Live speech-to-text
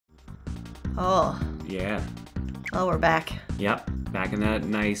Oh. Yeah. Oh, we're back. Yep. Back in that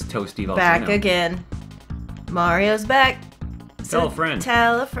nice toasty volcano. Back again. Mario's back. Tell a friend.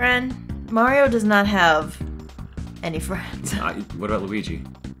 Tell a friend. Mario does not have any friends. What about Luigi?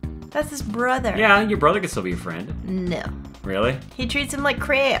 That's his brother. Yeah, your brother can still be a friend. No. Really? He treats him like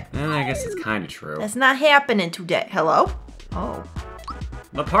crap. I guess it's kind of true. That's not happening today. Hello? Oh.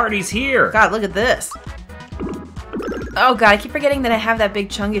 The party's here! God, look at this. Oh god, I keep forgetting that I have that big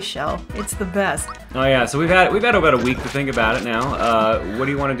Chungus shell. It's the best. Oh yeah, so we've had about a week to think about it now. What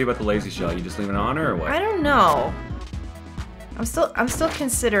do you want to do about the lazy shell? You just leave it on her or what? I don't know. I'm still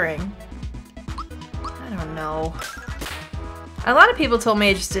considering. I don't know. A lot of people told me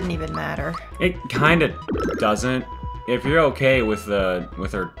it just didn't even matter. It kind of doesn't. If you're okay with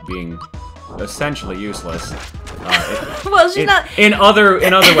her being essentially useless. Well, she's not in other ways,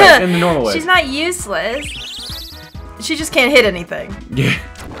 in the normal way. She's not useless. She just can't hit anything. Yeah.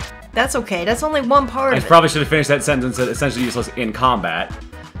 That's okay. That's only one part of it. I probably should have finished that sentence that essentially useless in combat.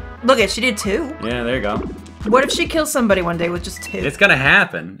 Look at, she did 2. Yeah, there you go. What if she kills somebody one day with just 2? It's gonna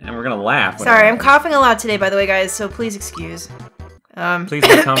happen, and we're gonna laugh. Sorry, I'm coughing a lot today, by the way, guys, so please excuse. Please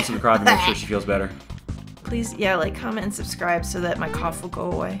leave comments to the crowd to make sure she feels better. Please, yeah, like, comment and subscribe so that my cough will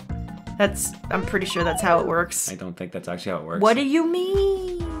go away. I'm pretty sure that's how it works. I don't think that's actually how it works. What do you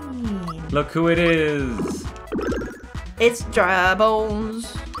mean? Look who it is. It's Dry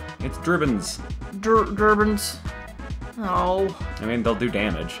Bones. It's Dribbins. Dribbins. Oh. I mean, they'll do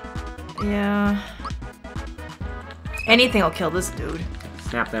damage. Yeah. Anything will kill this dude.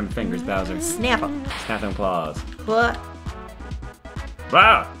 Snap them fingers, Bowser. Snap them. Snap them claws. What?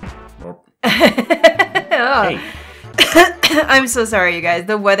 Wow. Hey. I'm so sorry, you guys.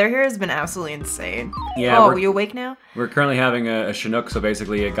 The weather here has been absolutely insane. Yeah. Oh, are you awake now? We're currently having a Chinook, so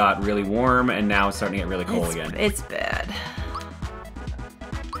basically it got really warm, and now it's starting to get really cold again. It's bad.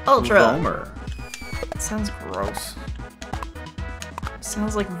 Ultra. Vomer. It sounds gross.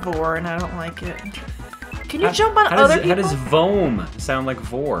 Sounds like vor, and I don't like it. Can you jump on other people? How does Vohm sound like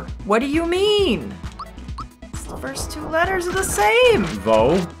vor? What do you mean? It's the first 2 letters are the same.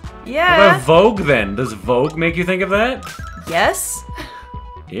 Vo? Yeah. What about Vogue then? Does Vogue make you think of that? Yes.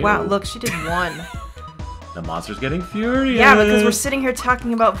 Ew. Wow, look, she did 1. The monster's getting furious. Yeah, because we're sitting here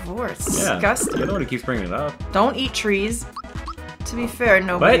talking about vor. It's disgusting. You're the one who keeps bringing it up. Don't eat trees. To be fair,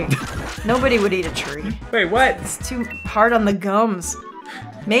 nobody would eat a tree. Wait, what? It's too hard on the gums.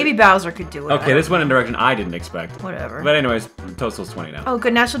 Maybe Bowser could do it. Okay, this went in a direction I didn't expect. Whatever. But anyways, Toadstool's 20 now. Oh,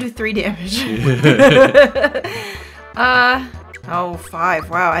 good. Now she'll do 3 damage. Oh, 5.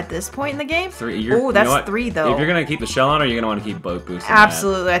 Wow, at this point in the game? 3. Oh, that's 3 though. If you're gonna keep the shell on, or you're gonna want to keep both boosting.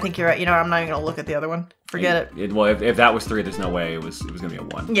 Absolutely, I think you're right. You know, I'm not even gonna look at the other one. Forget it. Well, if that was 3, there's no way it was gonna be a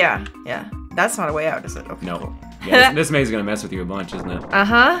 1. Yeah. That's not a way out, is it? Okay. No. Cool. Yeah, this maze is gonna mess with you a bunch, isn't it?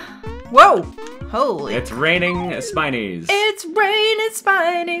 Whoa! Holy. It's raining spinies. It's raining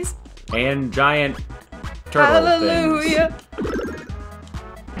spinies. And giant turtle Hallelujah.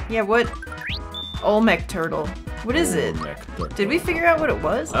 Yeah, what? Olmec turtle. What is it? Did we figure out what it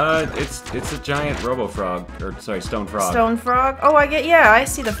was? It's a giant robo frog, or sorry, stone frog. Stone frog? Oh, I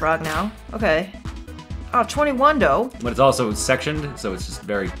see the frog now. Okay. Oh, 21 though. But it's also sectioned, so it's just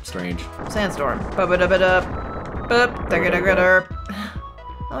very strange. Sandstorm.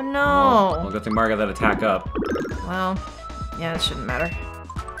 Oh no. Well, good thing Mario got that attack up. Well, yeah, it shouldn't matter.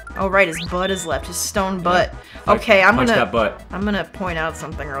 Oh right, his butt is left, his stone butt. Okay, I'm Punch that butt. gonna point out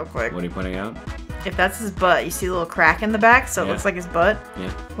something real quick. What are you pointing out? If that's his butt, you see the little crack in the back, so it looks like his butt? Yeah.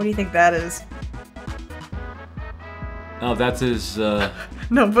 What do you think that is? Oh, that's his, No,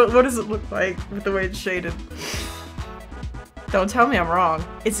 but what does it look like with the way it's shaded? Don't tell me I'm wrong.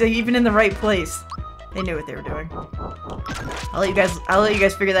 It's even in the right place. They knew what they were doing. I'll let you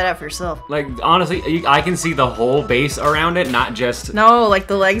guys figure that out for yourself. Like, honestly, I can see the whole base around it, not just... No, like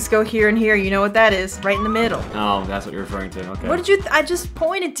the legs go here and here. You know what that is? Right in the middle. Oh, that's what you're referring to. Okay. What did you... I just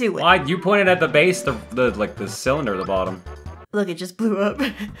pointed to it. Why? You pointed at the base, the cylinder at the bottom. Look, it just blew up.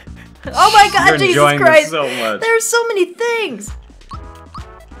 Oh my god, You're Jesus enjoying Christ! This so much. There's so many things!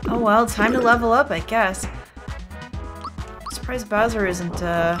 Oh well, time to level up, I guess. I'm surprised Bowser isn't,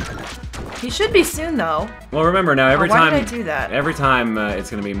 He should be soon, though. Well, remember now, every time... Why did I do that? Every time,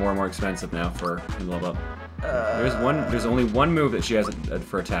 it's gonna be more and more expensive now for him to level up. There's only one move that she has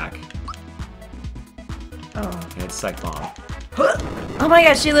for attack. Oh. And it's Psych Bomb. Oh my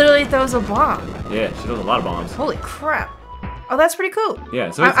god, she literally throws a bomb. Yeah, she throws a lot of bombs. Holy crap. Oh, that's pretty cool. Yeah,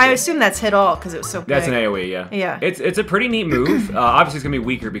 so I assume that's hit all because it was so big. That's an AoE, yeah. Yeah. It's a pretty neat move. Obviously, it's gonna be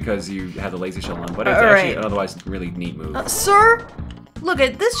weaker because you have the lazy shell on, but it's actually an otherwise really neat move. Sir? Look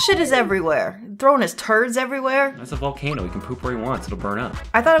at this shit is everywhere. Throwing his turds everywhere. That's a volcano. He can poop where he wants. It'll burn up.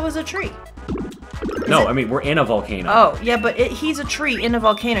 I thought it was a tree. No, I mean, we're in a volcano. Oh, yeah, but he's a tree in a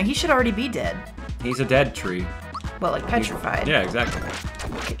volcano. He should already be dead. He's a dead tree. Well, like petrified. Yeah, exactly.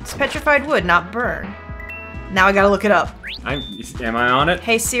 It's petrified wood, not burn. Now I gotta look it up. Am I on it?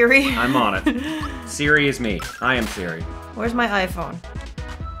 Hey, Siri. I'm on it. Siri is me. I am Siri. Where's my iPhone?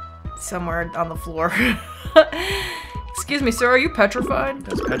 Somewhere on the floor. Excuse me, sir, are you petrified?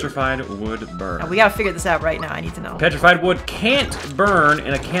 Does petrified wood burn? Oh, we gotta figure this out right now. I need to know. Petrified wood can't burn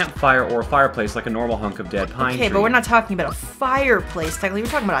in a campfire or a fireplace like a normal hunk of dead pine tree. Okay, but we're not talking about a fireplace. Technically, we're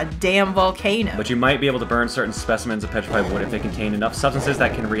talking about a damn volcano. But you might be able to burn certain specimens of petrified wood if they contain enough substances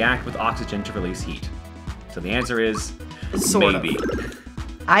that can react with oxygen to release heat. So the answer is maybe.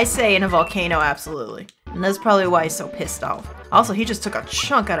 I say in a volcano, absolutely. And that's probably why he's so pissed off. Also, he just took a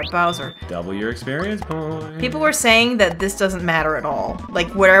chunk out of Bowser. Double your experience point. People were saying that this doesn't matter at all.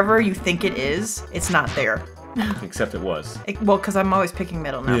 Like, whatever you think it is, it's not there. Except it was. Well, because I'm always picking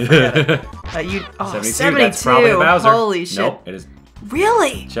middle now. Forget it. 72. That's probably a Bowser. Holy shit. Nope, it is.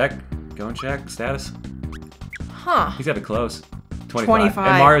 Really? Check. Go and check. Status. Huh. He's got it close. 25.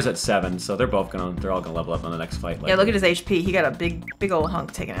 And Mario's at 7, so they're all gonna level up on the next fight. Yeah, look at his HP. He got a big old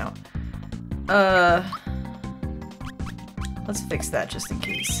hunk taken out. Let's fix that just in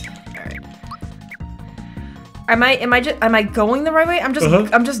case. All right. Am I going the right way? I'm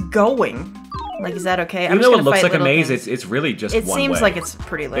just going. Like, is that okay? Even though it looks like a maze, it's really just one way. It seems like it's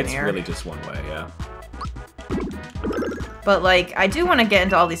pretty linear. It's really just one way, yeah. But like, I do want to get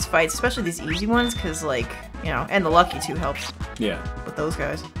into all these fights, especially these easy ones, because like, you know, and the lucky 2 helps. Yeah. With those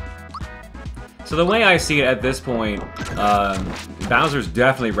guys. So the way I see it at this point, Bowser's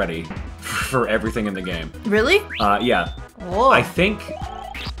definitely ready for everything in the game. Really? Yeah. Whoa. I think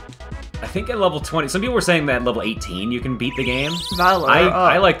at level 20, some people were saying that at level 18 you can beat the game. Valor.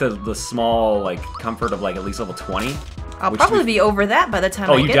 I like the small like comfort of like at least level 20. I'll probably be over that by the time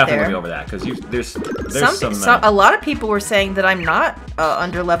I get there. Oh, you definitely will be over that because there's some a lot of people were saying that I'm not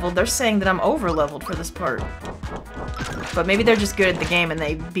under leveled. They're saying that I'm over leveled for this part. But maybe they're just good at the game and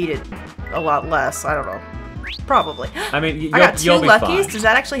they beat it a lot less. I don't know. Probably. I mean, I got 2 luckies. Fine. Does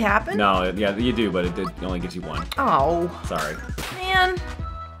that actually happen? No, yeah, you do, but it only gives you 1. Oh. Sorry. Man.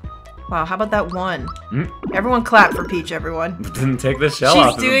 Wow, how about that 1? Everyone clap for Peach, everyone. Didn't take the shell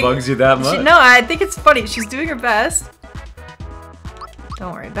off if it bugs you that much. No, I think it's funny. She's doing her best.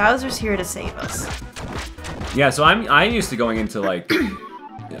 Don't worry, Bowser's here to save us. Yeah, so I'm used to going into like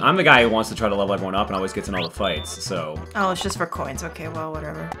I'm the guy who wants to try to level everyone up and always gets in all the fights, so... Oh, it's just for coins. Okay, well,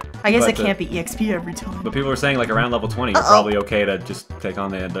 whatever. I guess it can't be EXP every time. But people were saying, like, around level 20, you're probably okay to just take on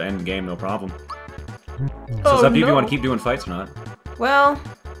the end game, no problem. So it's up to you if you want to keep doing fights or not. Well,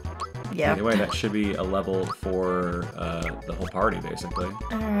 yeah. Anyway, that should be a level for the whole party, basically.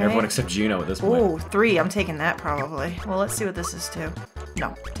 Right. Everyone except Gino at this point. Ooh, 3. I'm taking that, probably. Well, let's see what this is, too.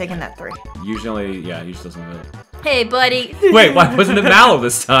 No, taking that 3. Usually doesn't good. Hey, buddy. Wait, why wasn't it Mallow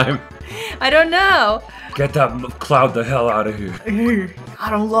this time? I don't know. Get that cloud the hell out of here.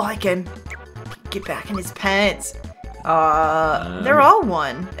 I don't like him. Get back in his pants. They're all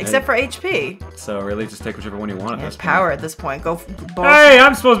 1, except for HP. So really, just take whichever one you want at this power point. at this point. Go. Hey,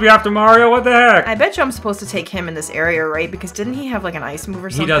 I'm supposed to be after Mario. What the heck? I bet you I'm supposed to take him in this area, right? Because didn't he have like an ice move or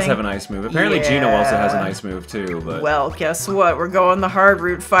something? He does have an ice move. Apparently, Gino also has an ice move too. But well, guess what? We're going the hard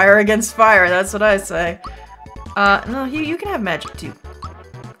route. Fire against fire. That's what I say. No, you can have magic too.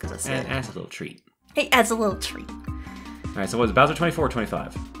 Because I said. Adds a little treat. He adds a little treat. All right. So what is Bowser 24 or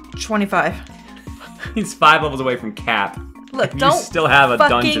 25? 25. He's 5 levels away from Cap. Look, you still have a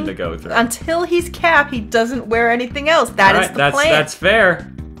dungeon to go through. Until he's Cap, he doesn't wear anything else. That is the plan. That's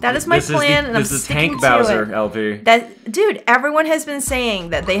fair. That is my plan, and I'm sticking to it. This is Tank Bowser LP. Dude, everyone has been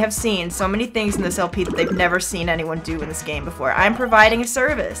saying that they have seen so many things in this LP that they've never seen anyone do in this game before. I'm providing a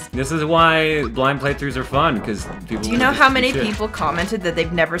service. This is why blind playthroughs are fun, because people... Do you know how many people commented that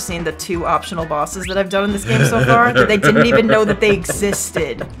they've never seen the 2 optional bosses that I've done in this game so far? That they didn't even know that they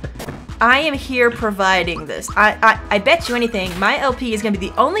existed. I am here providing this. I bet you anything, my LP is going to be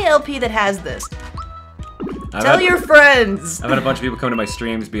the only LP that has this. Tell your friends! I've had a bunch of people come to my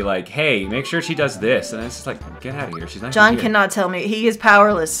streams be like, hey, make sure she does this. And it's just like, get out of here. She's not John cannot tell me. He is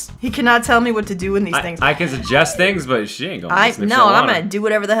powerless. He cannot tell me what to do in these things. I can suggest things, but she ain't going to listen. No, I'm going to do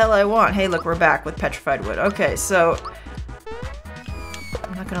whatever the hell I want. Hey, look, we're back with petrified wood. Okay, so...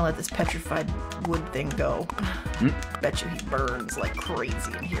 I'm not going to let this petrified wood thing go. Bet you he burns like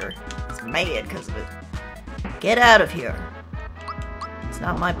crazy in here. He's mad because of it. Get out of here. It's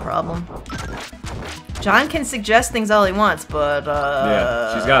not my problem. John can suggest things all he wants, but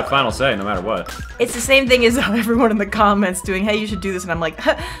yeah, she's got final say no matter what. It's the same thing as everyone in the comments doing, hey, you should do this, and I'm like,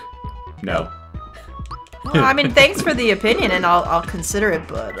 no. Well, I mean, thanks for the opinion, and I'll consider it,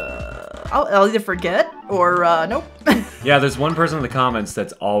 but I'll either forget or nope. Yeah, there's one person in the comments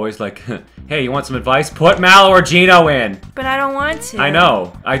that's always like, hey, you want some advice? Put Mallow or Gino in. But I don't want to. I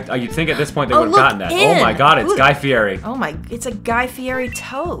know. You'd think at this point they would have gotten that. Oh my god, it's Guy Fieri. Oh my, it's a Guy Fieri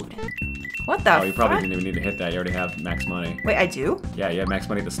toad. What the Oh, you probably didn't even need to hit that. You already have max money. Wait, I do? Yeah, you have max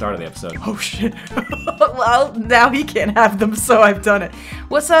money at the start of the episode. Oh shit. Well, now he can't have them, so I've done it.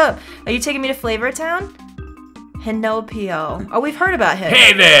 What's up? Are you taking me to Flavor Town? Hinopio. Oh, we've heard about him.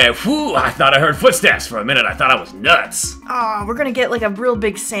 Hey there! Whew, I thought I heard footsteps for a minute. I thought I was nuts. Oh, we're gonna get like a real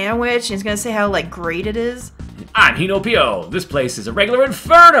big sandwich, and he's gonna say how like great it is. I'm Hinopio. This place is a regular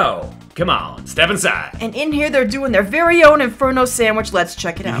inferno. Come on, step inside. And in here, they're doing their very own Inferno sandwich. Let's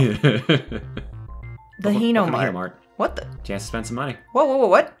check it out. The Hino Mart. What the? Chance to spend some money. Whoa,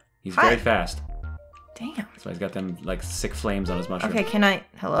 what? He's very fast. Damn. That's why he's got them like sick flames on his mushroom. Okay, can I?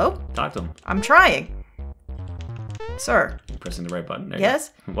 Hello? Talk to him. I'm trying. Sir. You're pressing the right button. There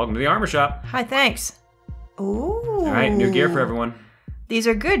Yes? You go. Welcome to the armor shop. Hi, thanks. Ooh. Alright, new gear for everyone. These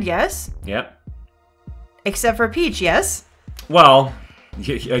are good, yes? Yep. Except for Peach, yes? Well,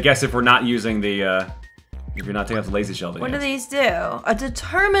 I guess if we're not using the, if you're not taking off the lazy shell. What do these do? A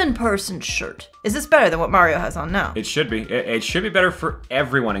determined person shirt. Is this better than what Mario has on now? It should be. It should be better for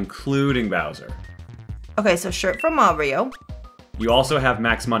everyone, including Bowser. Okay, so shirt for Mario. You also have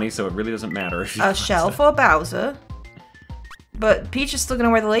max money, so it really doesn't matter if you A shell for Bowser. But Peach is still gonna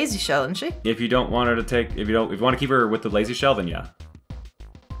wear the lazy shell, isn't she? If you don't want her to take, if you want to keep her with the lazy shell, then yeah.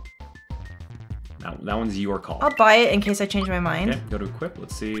 That one's your call. I'll buy it in case I change my mind. Okay, go to equip.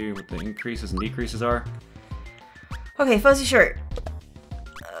 Let's see what the increases and decreases are. Okay, fuzzy shirt.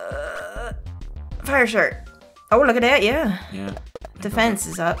 Fire shirt. Oh, look at that, yeah. Yeah. Defense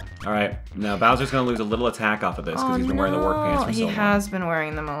is up. All right, now Bowser's gonna lose a little attack off of this because he's been wearing the work pants for so long. He has been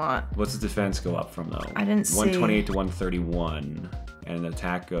wearing them a lot. What's his defense go up from though? I didn't see. 128 to 131, and the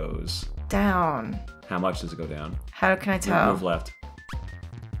attack goes down. How much does it go down? How can I tell? Move left.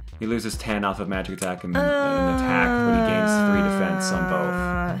 He loses 10 off of magic attack and attack, but he gains 3 defense on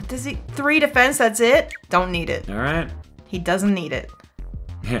both. Does he 3 defense? That's it? Don't need it. All right. He doesn't need it.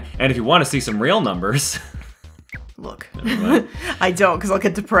 And if you want to see some real numbers. Look, I don't, because I'll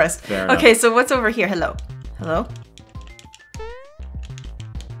get depressed. Fair enough. Okay, so what's over here? Hello. Hello?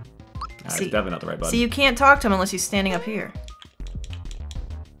 It's definitely not the right button. See, you can't talk to him unless he's standing up here.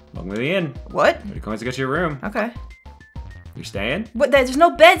 Welcome to the inn. What? 30 coins to get to your room. Okay. You're staying? What? There's no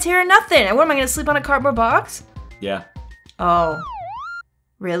beds here or nothing. What, am I going to sleep on a cardboard box? Yeah. Oh.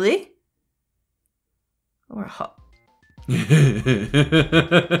 Really? Or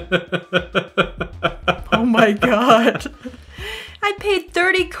oh my god. I paid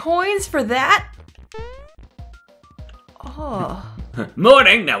 30 coins for that? Oh.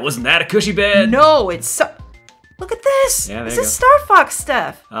 Morning! Now wasn't that a cushy bed? No, it's so... Look at this! Yeah, this is Star Fox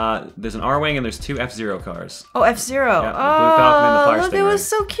stuff! There's an R-Wing and there's 2 F-Zero cars. Oh, F-Zero. Yeah, the Blue Falcon and the Fire Stingray. That was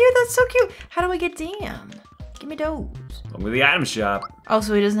so cute, that's so cute! How do I get damn? Give me those. Welcome to the item shop. Oh,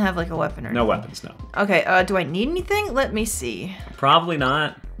 so he doesn't have like a weapon or anything. No weapons, no. Okay, do I need anything? Let me see. Probably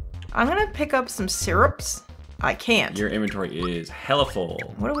not. I'm gonna pick up some syrups. I can't. Your inventory is hella full.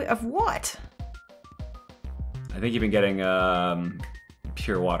 What do we, of what? I think you've been getting,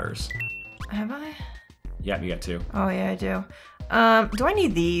 pure waters. Have I? Yep, you got 2. Oh yeah, I do. Do I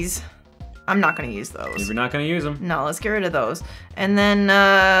need these? I'm not gonna use those. If you're not gonna use them. No, let's get rid of those. And then,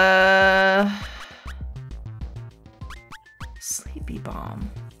 Sleepy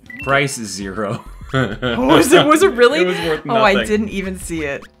Bomb. Price is 0. Was it really? It was worth nothing. Oh, I didn't even see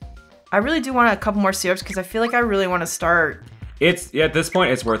it. I really do want a couple more syrups because I feel like I really want to start. Yeah, at this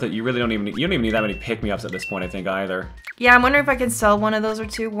point, it's worth it. You don't even need that many pick-me-ups at this point, I think, either. Yeah, I'm wondering if I can sell one of those or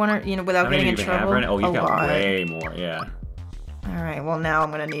 2, without getting in trouble. Oh, you've got way more, yeah. All right, well now I'm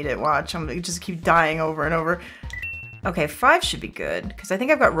gonna need it. Watch, I'm gonna just keep dying over and over. Okay, 5 should be good because I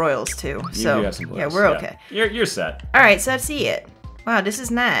think I've got royals too. So you have some royals, yeah, we're okay. You're set. All right, so that's it. Wow, this is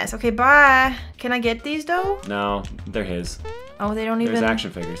nice. Okay, bye. Can I get these though? No, they're his. Oh, they don't even. There's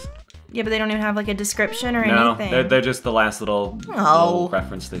action figures. Yeah, but they don't even have like a description or anything. No, they're just the last little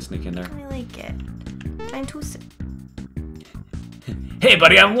reference they sneak in there. I like it. I'm too sick. Hey,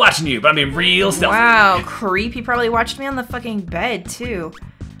 buddy, I'm watching you, but I'm being real stealthy. Wow, creep. He probably watched me on the fucking bed too.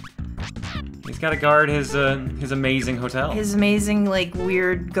 He's got to guard his amazing hotel. His amazing like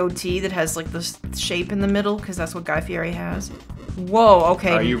weird goatee that has like this shape in the middle because that's what Guy Fieri has. Whoa.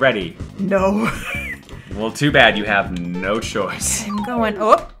 Okay. Are you ready? No. Well, too bad. You have no choice. I'm I'm going.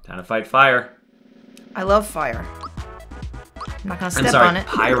 Oh! Time to fight fire. I love fire. I'm not gonna step I'm sorry, on it.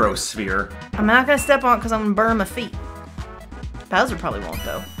 pyrosphere. I'm not gonna step on it because I'm gonna burn my feet. Bowser probably won't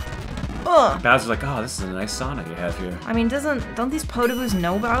though. Ugh. Bowser's like, oh, this is a nice sauna you have here. I mean, don't these Potaboos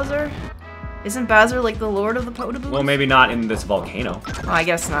know Bowser? Isn't Bowser like the lord of the Potaboos? Well, maybe not in this volcano. Oh, I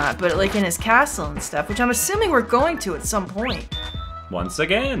guess not, but like in his castle and stuff, which I'm assuming we're going to at some point. Once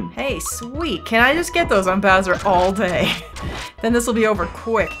again. Hey, sweet. Can I just get those on Bowser all day? Then this will be over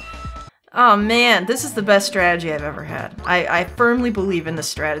quick. Oh man, this is the best strategy I've ever had. I firmly believe in this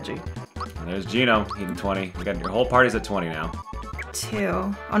strategy. And there's Gino, eating 20. We got your whole party's at 20 now.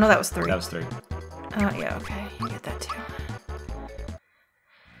 2. Oh no, that was 3. That was 3. Oh yeah, okay. You get that too.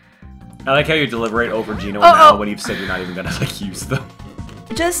 I like how you deliberate over Gino now when you've said you're not even gonna like use them.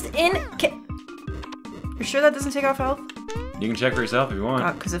 Just in. You're sure that doesn't take off health? You can check for yourself if you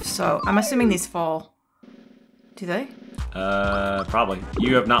want. Because if so, I'm assuming these fall. Do they? Probably.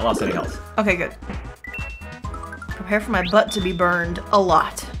 You have not lost any health. Okay, good. Prepare for my butt to be burned a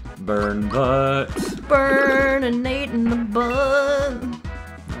lot. Burn butt. Burn Nate in the butt.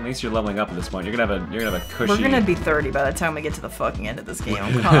 At least you're leveling up at this point. You're gonna have a cushy. We're gonna be 30 by the time we get to the fucking end of this game.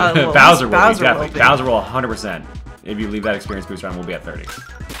 Bowser will be, definitely. Bowser will 100%. If you leave that experience booster on, we'll be at 30.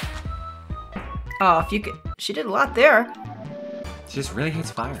 Oh, if you could. She did a lot there. She just really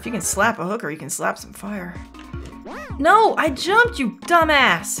hates fire. If you can slap a hooker, you can slap some fire. No, I jumped, you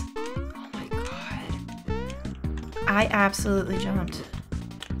dumbass! Oh my god. I absolutely jumped.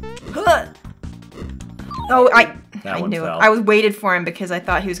 Huh. Oh, I knew it. I was waited for him because I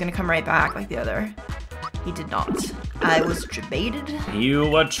thought he was gonna come right back like the other. He did not. I was baited. You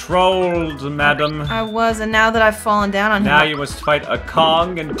were trolled, madam. I was, and now that I've fallen down on him. Now you must fight a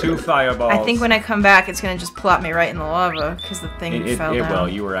Kong and 2 fireballs. I think when I come back, it's gonna just plop me right in the lava because the thing fell down. It will.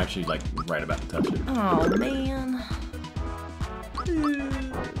 You were actually like right about to touch it. Oh man.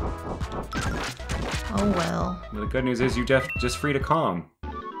 Oh well. The good news is you just freed a Kong.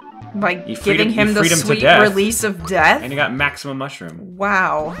 By giving him the sweet release of death? And you got maximum mushroom.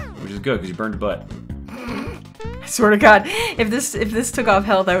 Wow. Which is good, because you burned your butt. I swear to God, if this took off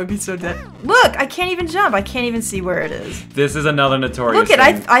health, I would be so dead. Look, I can't even jump. I can't even see where it is. This is another notorious Look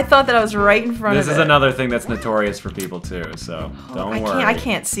at I thought that I was right in front of it. This is another thing that's notorious for people too, so don't worry. I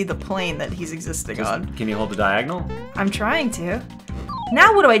can't see the plane that he's existing on. Can you hold the diagonal? I'm trying to.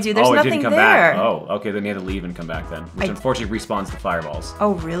 Now what do I do? There's nothing didn't come there. Back. Oh, okay, then you had to leave and come back then. Which unfortunately respawns the fireballs.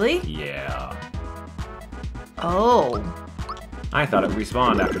 Oh, really? Yeah. Oh. I thought it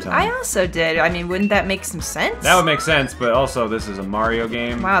respawned after time. I also did. I mean, wouldn't that make some sense? That would make sense, but also this is a Mario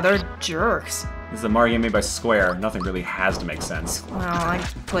game. Wow, they're jerks. This is a Mario game made by Square. Nothing really has to make sense. Well, I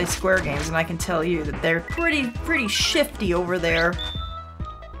play Square games, and I can tell you that they're pretty shifty over there.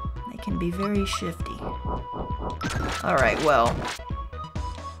 They can be very shifty. All right, well,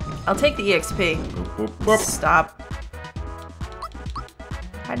 I'll take the EXP. Whoop, whoop. Stop.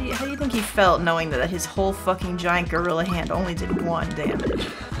 How do you think he felt knowing that his whole fucking giant gorilla hand only did 1 damage?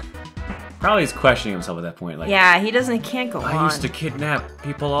 Probably he's questioning himself at that point. Like, yeah, he can't go on. I used to kidnap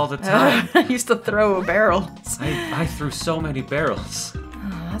people all the time. I used to throw barrels. I threw so many barrels.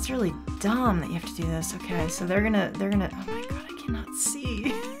 Oh, that's really dumb that you have to do this. Okay, so they're gonna. Oh my god, I cannot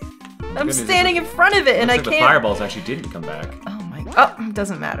see. I'm standing in front of it and I can't. The fireballs actually didn't come back. Oh my. Oh, it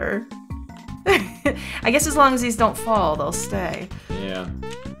doesn't matter. I guess as long as these don't fall, they'll stay. Yeah.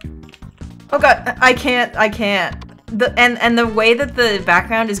 Oh god, I can't. And the way that the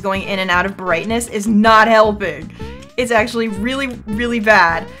background is going in and out of brightness is not helping. It's actually really, really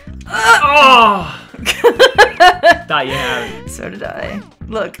bad. Oh! Thought you had it. So did I.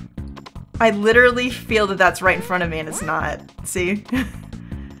 Look, I literally feel that that's right in front of me and it's not. See?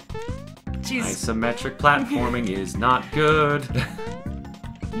 Jeez. Isometric platforming is not good.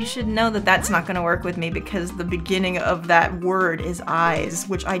 You should know that that's not going to work with me because the beginning of that word is eyes,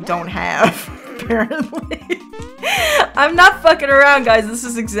 which I don't have, apparently. I'm not fucking around, guys. This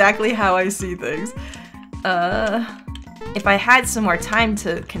is exactly how I see things. If I had some more time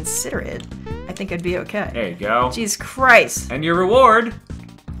to consider it, I think I'd be okay. There you go. Jeez Christ. And your reward...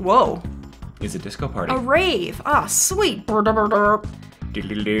 Whoa. ...is a disco party. A rave. Ah, sweet. Scoop, Scoop,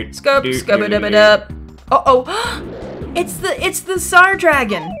 scubba-dubba-dub. Uh-oh. It's the Star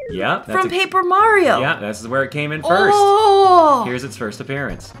Dragon. Yeah. From Paper Mario. Yeah, this is where it came in first. Oh. Here's its first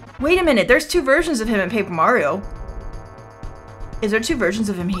appearance. Wait a minute. There's 2 versions of him in Paper Mario. Is there 2 versions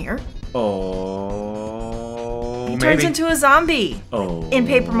of him here? Oh, He turns into a zombie. Oh. In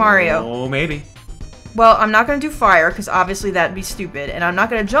Paper Mario. Oh, maybe. Well, I'm not gonna do fire because obviously that'd be stupid, and I'm not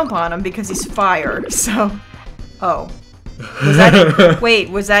gonna jump on him because he's fire. So, oh. Was that... Wait,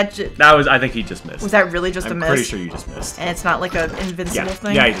 was that... That was... I think he just missed. Was that really just a miss? I'm pretty sure you just missed. And it's not like an invincible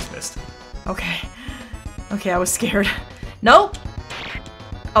thing? Yeah, he just missed. Okay. Okay, I was scared. Nope!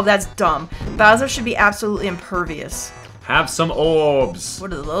 Oh, that's dumb. Bowser should be absolutely impervious. Have some orbs.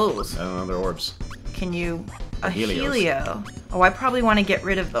 What are those? I don't know, they're orbs. Can you... A Helios. helio. Oh, I probably want to get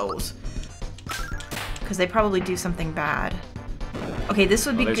rid of those. Because they probably do something bad. Okay, this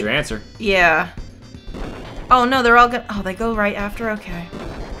would be good. There's your answer. Yeah. Oh, no, they're all gonna... Oh, they go right after? Okay.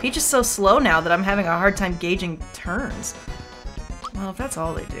 Peach is so slow now that I'm having a hard time gauging turns. Well, if that's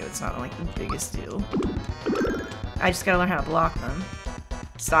all they do, it's not like the biggest deal. I just gotta learn how to block them.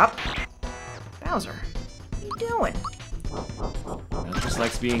 Stop. Bowser. What are you doing? Bowser just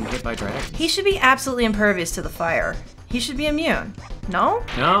likes being hit by dragons. He should be absolutely impervious to the fire. He should be immune. No?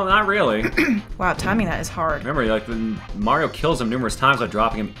 No, not really. Wow, timing that is hard. Remember, like, Mario kills him numerous times by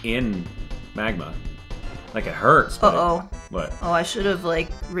dropping him in magma. Like, it hurts. Uh-oh. What? Oh, I should have, like,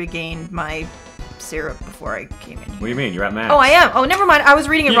 regained my syrup before I came in here. What do you mean? You're at max. Oh, I am. Oh, never mind. I was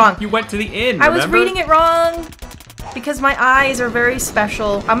reading it wrong. You went to the inn, I was reading it wrong because my eyes are very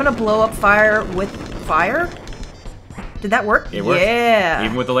special. I'm gonna blow up fire with fire? Did that work? It worked. Yeah.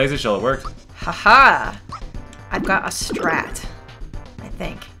 Even with the laser shell, it worked. Haha. I've got a strat, I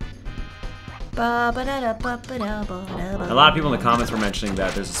think. A lot of people in the comments were mentioning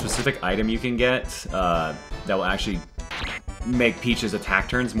that there's a specific item you can get that will actually make Peach's attack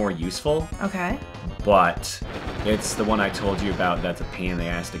turns more useful. Okay. But it's the one I told you about that's a pain in the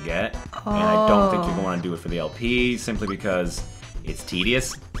ass to get. Oh. And I don't think you're going to want to do it for the LP simply because it's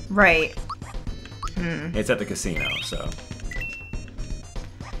tedious. Right. It's at the casino, so...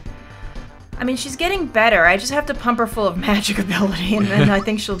 I mean, she's getting better. I just have to pump her full of magic ability, and then I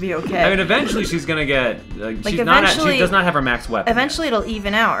think she'll be okay. I mean, eventually she's gonna get... Like she eventually, does not have her max weapon Eventually yet. it'll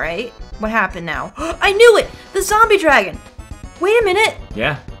even out, right? What happened now? I knew it! The zombie dragon! Wait a minute!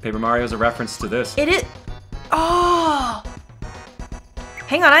 Yeah, Paper Mario's a reference to this. It is... Oh!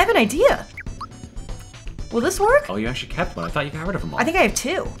 Hang on, I have an idea. Will this work? Oh, you actually kept one. I thought you got rid of them all. I think I have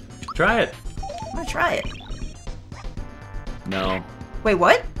two. Try it. I'm gonna try it. No. Wait,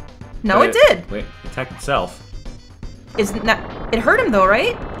 what? No, it did. Wait, it attacked itself. Isn't that... It hurt him though,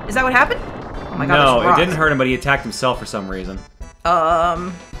 right? Is that what happened? Oh my god, no, this it didn't hurt him, but he attacked himself for some reason.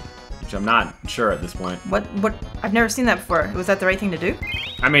 Which I'm not sure at this point. What? I've never seen that before. Was that the right thing to do?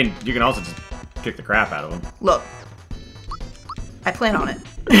 I mean, you can also just kick the crap out of him. Look. I plan on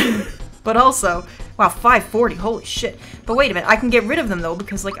it. But also... Wow, 540, holy shit. But wait a minute, I can get rid of them though,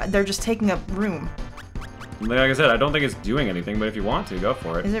 because like they're just taking up room. Like I said, I don't think it's doing anything, but if you want to, go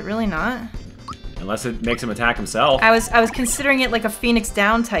for it. Is it really not? Unless it makes him attack himself. I was considering it like a Phoenix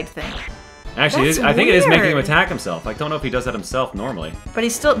Down type thing. Actually, I think it is making him attack himself. I don't know if he does that himself normally. But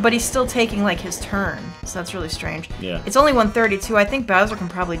he's still taking like his turn, so that's really strange. Yeah. It's only 132. I think Bowser can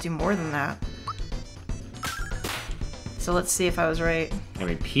probably do more than that. So let's see if I was right. I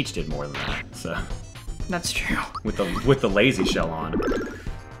mean, Peach did more than that, so. That's true. With the lazy shell on.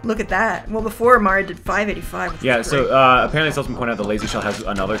 Look at that. Well, before Mario did 585. Yeah, so apparently Saltzman pointed out the lazy shell has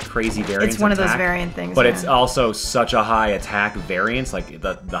another crazy variance. It's one attack, of those variant things. but yeah. it's also such a high attack variance. Like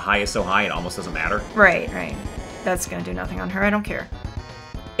the high is so high, it almost doesn't matter. Right. That's gonna do nothing on her. I don't care.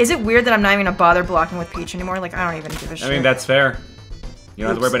 Is it weird that I'm not even gonna bother blocking with Peach anymore? Like I don't even give a shit. I mean, that's fair. You don't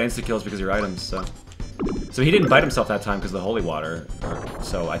have to worry about insta kills because of your items. So he didn't bite himself that time because of the holy water.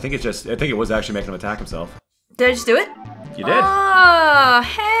 So I think it was actually making him attack himself. Did I just do it? You did. Oh,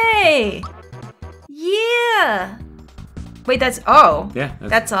 hey! Yeah! Wait, that's... Oh. Yeah.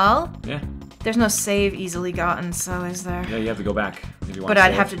 That's all? Yeah. There's no save easily gotten, so is there? Yeah, you have to go back if you want But to I'd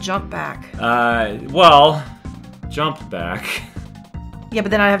save. have to jump back. Well, jump back. Yeah, but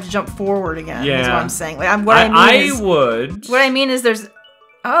then I'd have to jump forward again, yeah. is what I'm saying. Like, I would. What I mean is there's...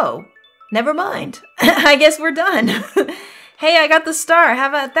 Oh. Never mind. I guess we're done. Hey, I got the star. How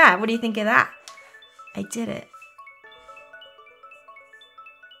about that? What do you think of that? I did it.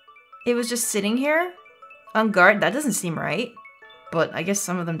 It was just sitting here on guard. That doesn't seem right. But I guess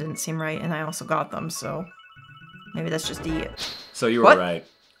some of them didn't seem right, and I also got them, so maybe that's just it. So you were right.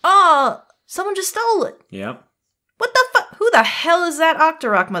 Oh, someone just stole it. Yep. What the fuck? Who the hell is that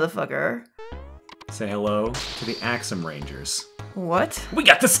Octorok motherfucker? Say hello to the Axum Rangers. What? We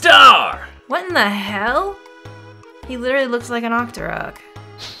got the star! What in the hell? He literally looks like an Octorok.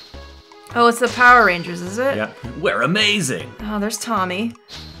 Oh, it's the Power Rangers, is it? Yep. We're amazing! Oh, there's Tommy.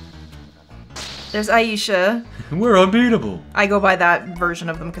 There's Aisha. We're unbeatable. I go by that version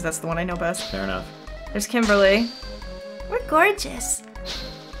of them because that's the one I know best. Fair enough. There's Kimberly. We're gorgeous.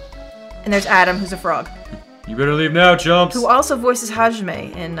 And there's Adam, who's a frog. You better leave now, chumps. Who also voices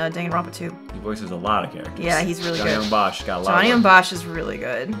Hajime in Danganronpa 2. He voices a lot of characters. Yeah, he's really Johnny good. and Bosch got a lot Johnny of and work. Bosch is really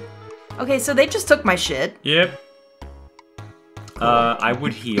good. Okay, so they just took my shit. Yep. I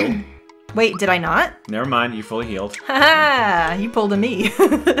would heal. Wait, did I not? Never mind, you fully healed. Haha, you pulled a me.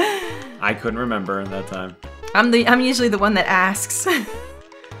 I couldn't remember in that time. I'm usually the one that asks.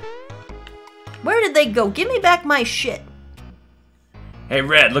 Where did they go? Give me back my shit. Hey,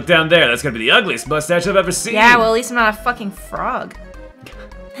 Red, look down there. That's gonna be the ugliest mustache I've ever seen. Yeah, well, at least I'm not a fucking frog.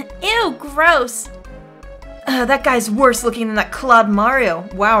 Ew, gross. That guy's worse looking than that Claude Mario.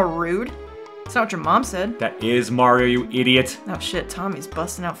 Wow, rude. That's not what your mom said. That is Mario, you idiot. Oh shit, Tommy's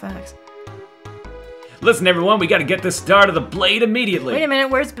busting out facts. Listen, everyone, we gotta get the start of the blade immediately. Wait a minute,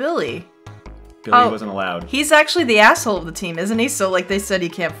 where's Billy? Billy wasn't allowed. He's actually the asshole of the team, isn't he? So, like, they said he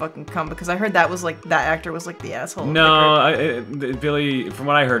can't fucking come because I heard that was, like, that actor was, like, the asshole. No, Billy, from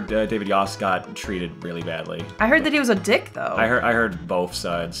what I heard, David Yost got treated really badly. I heard that he was a dick, though. I heard both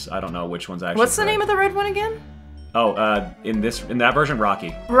sides. I don't know which one's actually What's the correct. name of the red one again? Oh, in that version,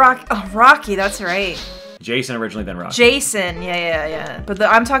 Rocky. Rocky, that's right. Jason originally, then Rocky. Jason, yeah. But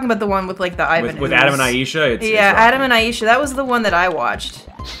I'm talking about the one with, like, the Ivan. With Adam and Aisha, it's yeah, Rocky. Adam and Aisha. That was the one that I watched.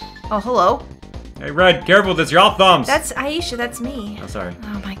 Oh, hello. Hey, Red, careful with this. You're all thumbs. That's Aisha. That's me. I'm sorry.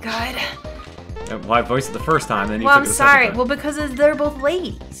 Oh my god. Well, I voiced it the first time, then you Well, took I'm it the second sorry. time. Well, because they're both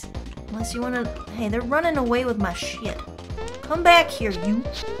ladies. Unless you wanna. Hey, they're running away with my shit. Come back here, you.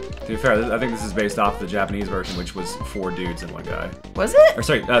 To be fair, I think this is based off the Japanese version, which was 4 dudes and 1 guy. Was it? Or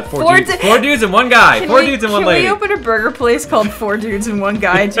sorry, 4 dudes and 1 guy. 4 dudes and 1 lady. Can we open a burger place called 4 Dudes and 1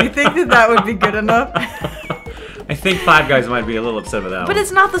 Guy? Do you think that would be good enough? I think 5 guys might be a little upset with that But one.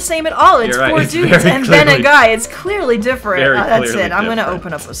 it's not the same at all. It's You're right, 4 it's dudes very and then a clearly- guy. It's clearly different. Very That's clearly it. I'm gonna different.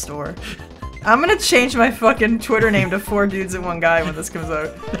 open up a store. I'm gonna change my fucking Twitter name to 4 Dudes and 1 Guy when this comes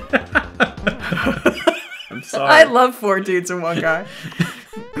out. I'm sorry. I love 4 Dudes and 1 Guy.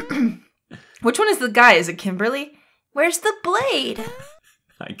 Which one is the guy? Is it Kimberly? Where's the blade?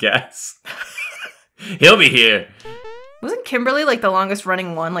 I guess. He'll be here. Wasn't Kimberly like the longest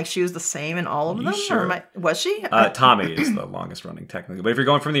running one? Like she was the same in all of them? Sure? Or was she? Tommy is the longest running technically, but if you're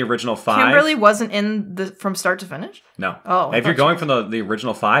going from the original 5, Kimberly wasn't in the from start to finish? no. Oh, If you're going from the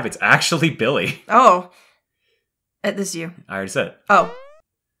original 5, it's actually Billy. Oh. This is you. I already said it. Oh.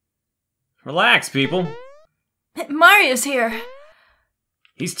 Relax, people. Mario's here.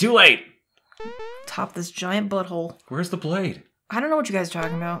 He's too late. Top this giant butthole. Where's the blade? I don't know what you guys are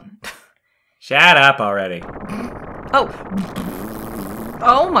talking about. Shut up already. Oh.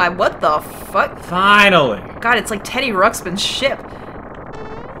 Oh my, what the fuck? Finally. God, it's like Teddy Ruxpin's ship.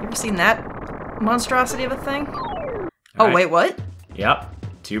 You ever seen that monstrosity of a thing? Oh, right. wait, what? Yep.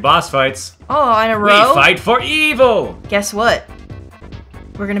 2 boss fights. Oh, in a We row? fight for evil. Guess what?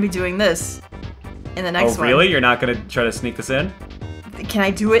 We're gonna be doing this in the next one. Oh, really? You're not going to try to sneak this in? Can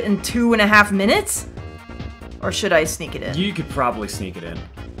I do it in 2.5 minutes? Or should I sneak it in? You could probably sneak it in.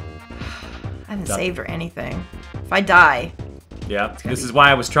 I haven't saved or anything. If I die, Yeah. This is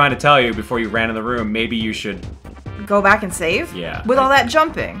why I was trying to tell you before you ran in the room. Maybe you should... go back and save? Yeah. With all that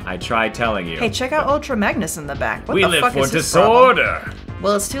jumping? I tried telling you. Hey, check out Ultra Magnus in the back. What We the live fuck for is his problem? disorder.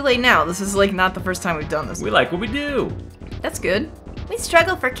 Well, it's too late now. This is like not the first time we've done this. We like what we do. That's good. We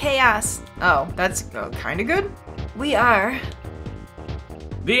struggle for chaos. Oh, that's kind of good. We are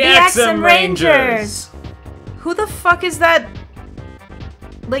The Axum Rangers. Who the fuck is that?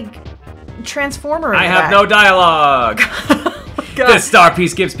 Like, Transformer in I the have back? no dialogue. God. This star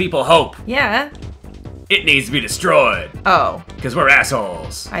piece gives people hope. Yeah. It needs to be destroyed. Oh, Because we're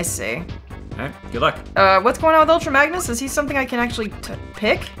assholes. I see. Alright, good luck. What's going on with Ultra Magnus? Is he something I can actually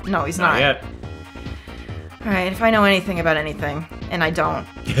pick? No, he's not. Not yet. Alright, if I know anything about anything, and I don't.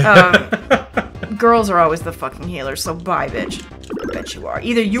 Girls are always the fucking healers, so bye, bitch. I bet you are.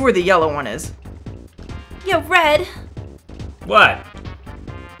 Either you or the yellow one is. Yo, Red. What?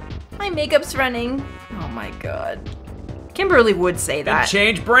 My makeup's running. Oh my god. Kimberly would say Then that.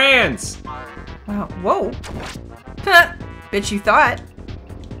 change brands. Wow. Whoa. Huh. Bitch, you thought.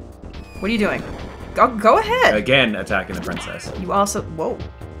 What are you doing? Go ahead. Again, attacking the princess. You also... Whoa.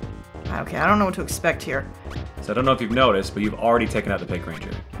 Okay, I don't know what to expect here. So I don't know if you've noticed, but you've already taken out the Pig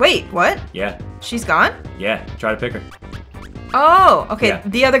Ranger. Wait, what? Yeah. She's gone? Yeah. Try to pick her. Oh, okay. Yeah.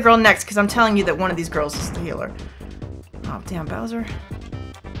 The other girl next, because I'm telling you that one of these girls is the healer. Oh, damn, Bowser.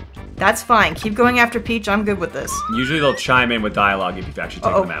 That's fine. Keep going after Peach. I'm good with this. Usually they'll chime in with dialogue if you've actually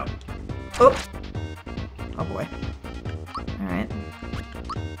taken them out. Oh. Oh, boy. Alright.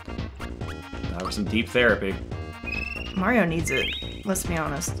 That was some deep therapy. Mario needs it. Let's be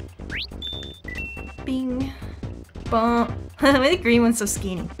honest. Bing. Bum. Why the green one's so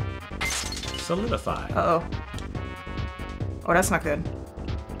skinny? Solidify. Uh-oh. Oh, that's not good.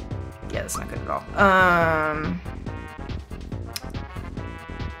 Yeah, that's not good at all.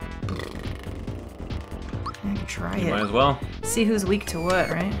 I could try it. Might as well. See who's weak to what,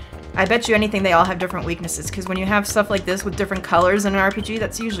 right? I bet you anything they all have different weaknesses, because when you have stuff like this with different colors in an RPG,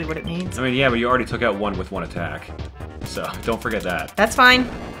 that's usually what it means. I mean, yeah, but you already took out one with one attack. So, don't forget that. That's fine.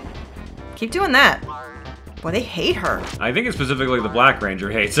 Keep doing that. Boy, they hate her. I think it's specifically the Black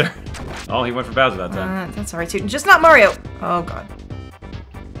Ranger hates her. Oh, he went for Bowser that time. That's alright too. Just not Mario! Oh, God.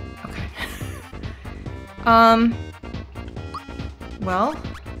 Okay. Well...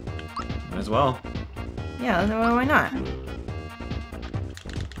 Might as well. Yeah, why not?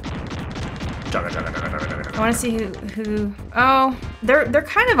 I want to see who... Oh, they're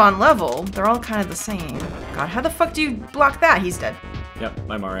kind of on level. They're all kind of the same. God, how the fuck do you block that? He's dead. Yep,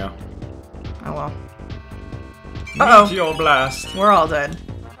 my Mario. Oh, well. Uh-oh. Meteor blast. We're all dead.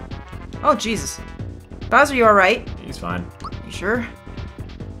 Oh, Jesus. Bowser, you alright? He's fine. You sure?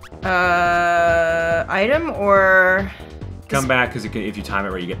 Item or... Come back, because if you time it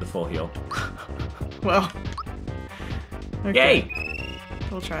right, you get the full heal. Well. Okay. Yay!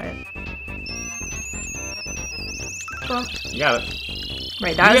 We'll try it. Well, you got it.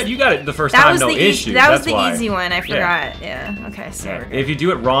 Right, you got it the first time, no issue. That was the easy one, I forgot. Yeah, okay, so yeah. If you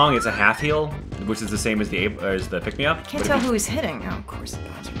do it wrong, it's a half heal, which is the same as the pick-me-up. I can't tell who he's hitting. Oh, of course,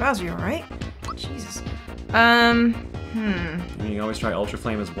 Bowser. Bowser, you alright? Jesus. You can always try Ultra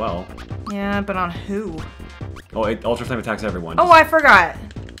Flame as well. Yeah, but on who? Oh, Ultra Flame attacks everyone. Oh, I forgot.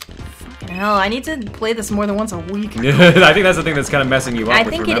 Fucking hell, I need to play this more than once a week. I think that's the thing that's kind of messing you up. I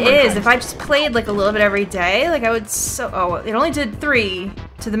think it is. If I just played like a little bit every day, like I would Oh, it only did 3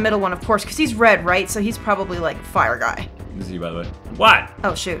 to the middle one, of course, because he's red, right? So he's probably like fire guy. This is you, by the way. What?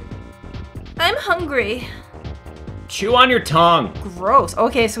 Oh, shoot. I'm hungry. Chew on your tongue. Gross.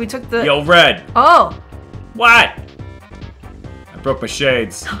 Okay, so we took the... Yo, red. Oh. What? I broke my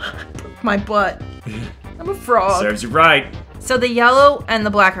shades. My butt. I'm a frog. Serves you right. So the yellow and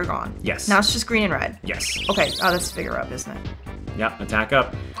the black are gone. Yes. Now it's just green and red. Yes. Okay. Oh, that's figure up, isn't it? Yep. Attack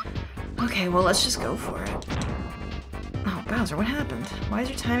up. Okay. Well, let's just go for it. Oh, Bowser, what happened? Why is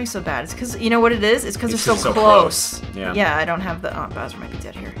your timing so bad? It's because you know what it is. It's because they're so close. Yeah. Yeah. I don't have the. Oh, Bowser might be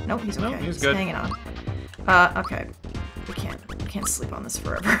dead here. Nope, he's okay. Nope, he's good. Hanging on. Okay. We can't sleep on this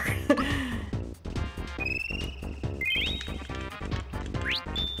forever.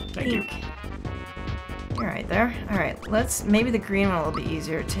 Thank you. You're right there. Alright, maybe the green one will be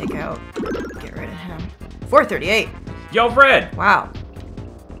easier to take out. Get rid of him. 438! Yo, Fred! Wow.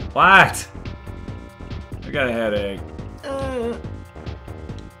 What? I got a headache.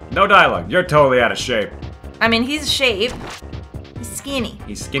 No dialogue. You're totally out of shape. I mean, he's shape. He's skinny.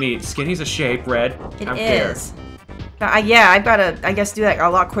 He's skinny. Skinny's a shape, Red. It is. Yeah, I've got to, I guess, do that a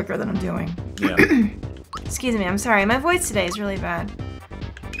lot quicker than I'm doing. Yeah. Excuse me, I'm sorry. My voice today is really bad.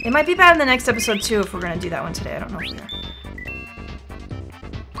 It might be bad in the next episode, too, if we're going to do that one today. I don't know if we are.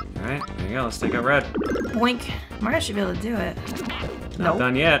 Alright, there you go. Let's take out Red. Boink. Mario should be able to do it. Not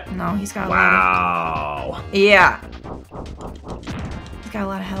done yet. No, he's got a lot of... Yeah. He's got a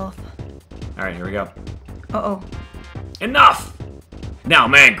lot of health. Alright, here we go. Uh-oh. Enough! Now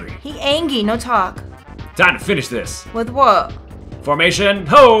I'm angry. He angry, no talk. Time to finish this. With what? Formation,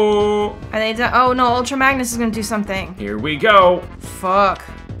 ho! Are they done? Oh no, Ultra Magnus is gonna do something. Here we go. Fuck.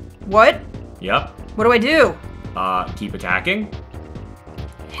 What? Yep. What do I do? Keep attacking.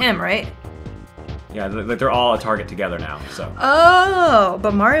 Him, right? Yeah, they're all a target together now, so. Oh,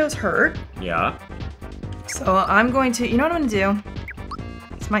 but Mario's hurt. Yeah. So I'm going to, you know what I'm gonna do?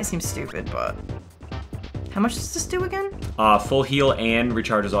 This might seem stupid, but how much does this do again? Full heal and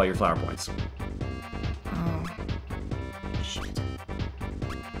recharges all your flower points. Oh. Shit.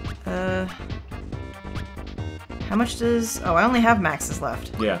 How much does... Oh, I only have maxes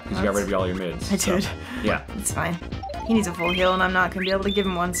left. Yeah, because you got rid of all your mids. I did. Yeah. It's fine. He needs a full heal, and I'm not going to be able to give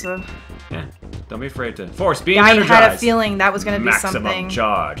him one, so... Yeah, don't be afraid to... Force beam energized. I had a feeling that was going to be something. Maximum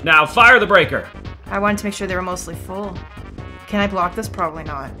charge. Now, fire the breaker! I wanted to make sure they were mostly full. Can I block this? Probably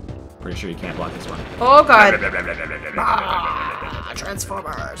not. Pretty sure you can't block this one. Oh, God.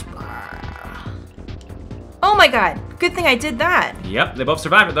 Transformers. Oh, my God. Good thing I did that. Yep, they both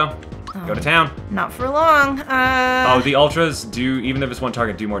survived it, though. Go to town. Not for long. Oh, the ultras do, even if it's one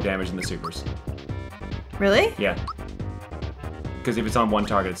target, do more damage than the supers. Really? Yeah. Because if it's on one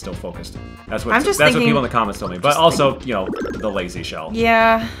target, it's still focused. That's what what people in the comments told me. But also, you know, the lazy shell.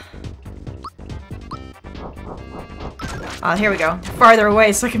 Yeah. Here we go. Farther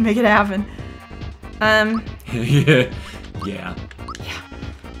away so I can make it happen. Yeah. Yeah.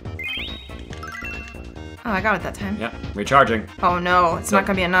 Oh, I got it that time. Yep. Recharging. Oh no, it's not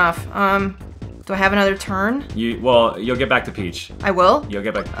gonna be enough. Do I have another turn? Well, you'll get back to Peach. I will? You'll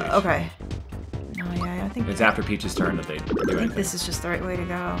get back to Peach. Okay. No, yeah, I think... It's after Peach's turn that they do anything. I think this is just the right way to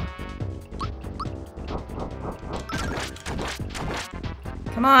go.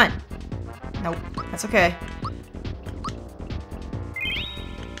 Come on! Nope, that's okay.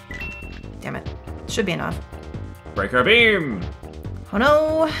 Damn it. Should be enough. Break her beam! Oh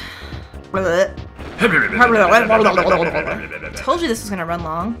no! Told you this was gonna run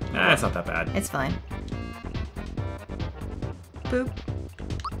long. Nah, it's not that bad. It's fine. Boop.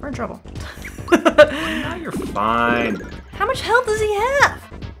 We're in trouble. Now you're fine. How much health does he have?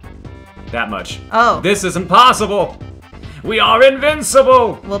 That much. Oh. This isn't possible! We are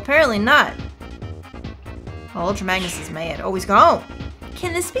invincible! Well, apparently not. Oh, Ultra Magnus is mad. Oh, he's gone.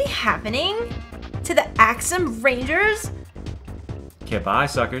 Can this be happening? To the Axum Rangers? Okay, bye,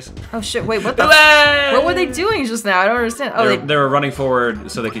 suckers. Oh shit, wait, what the what were they doing just now? I don't understand. Oh, they were running forward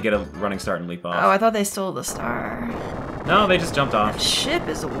so they could get a running start and leap off. Oh, I thought they stole the star. No, they just jumped off. That ship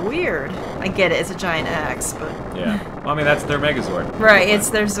is weird. I get it, it's a giant axe, but... Yeah. Well, I mean, that's their Megazord. Right, it's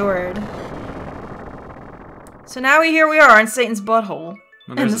their Zord. So now here we are in Satan's butthole.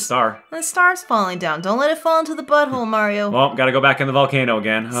 And there's a star. The star's falling down. Don't let it fall into the butthole, Mario. Well, gotta go back in the volcano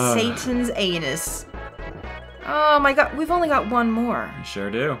again. Satan's anus. Oh my god, we've only got one more. You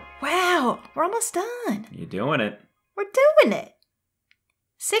sure do. Wow, we're almost done. You're doing it. We're doing it.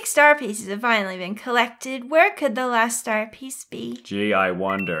 6 star pieces have finally been collected. Where could the last star piece be? Gee, I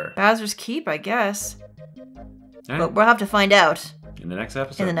wonder. Bowser's Keep, I guess. Right. But we'll have to find out. In the next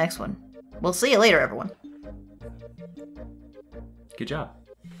episode. In the next one. We'll see you later, everyone. Good job.